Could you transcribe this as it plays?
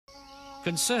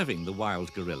Conserving the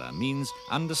wild gorilla means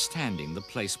understanding the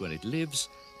place where it lives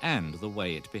and the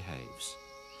way it behaves.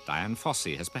 Dian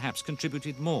Fossey has perhaps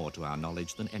contributed more to our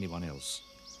knowledge than anyone else.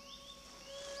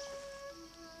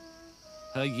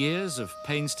 Her years of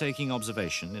painstaking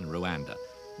observation in Rwanda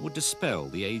would dispel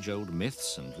the age-old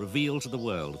myths and reveal to the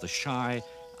world the shy,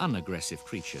 unaggressive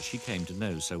creature she came to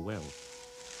know so well.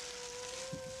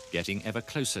 Getting ever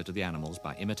closer to the animals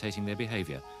by imitating their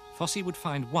behavior, Fossey would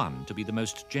find one to be the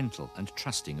most gentle and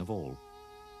trusting of all.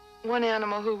 One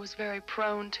animal who was very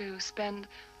prone to spend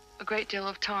a great deal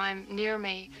of time near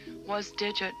me was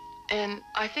Digit. And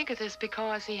I think it is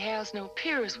because he has no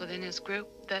peers within his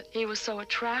group that he was so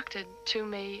attracted to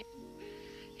me.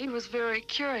 He was very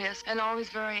curious and always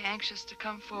very anxious to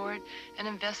come forward and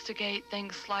investigate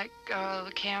things like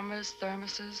the cameras,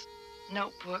 thermoses,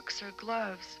 notebooks, or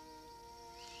gloves.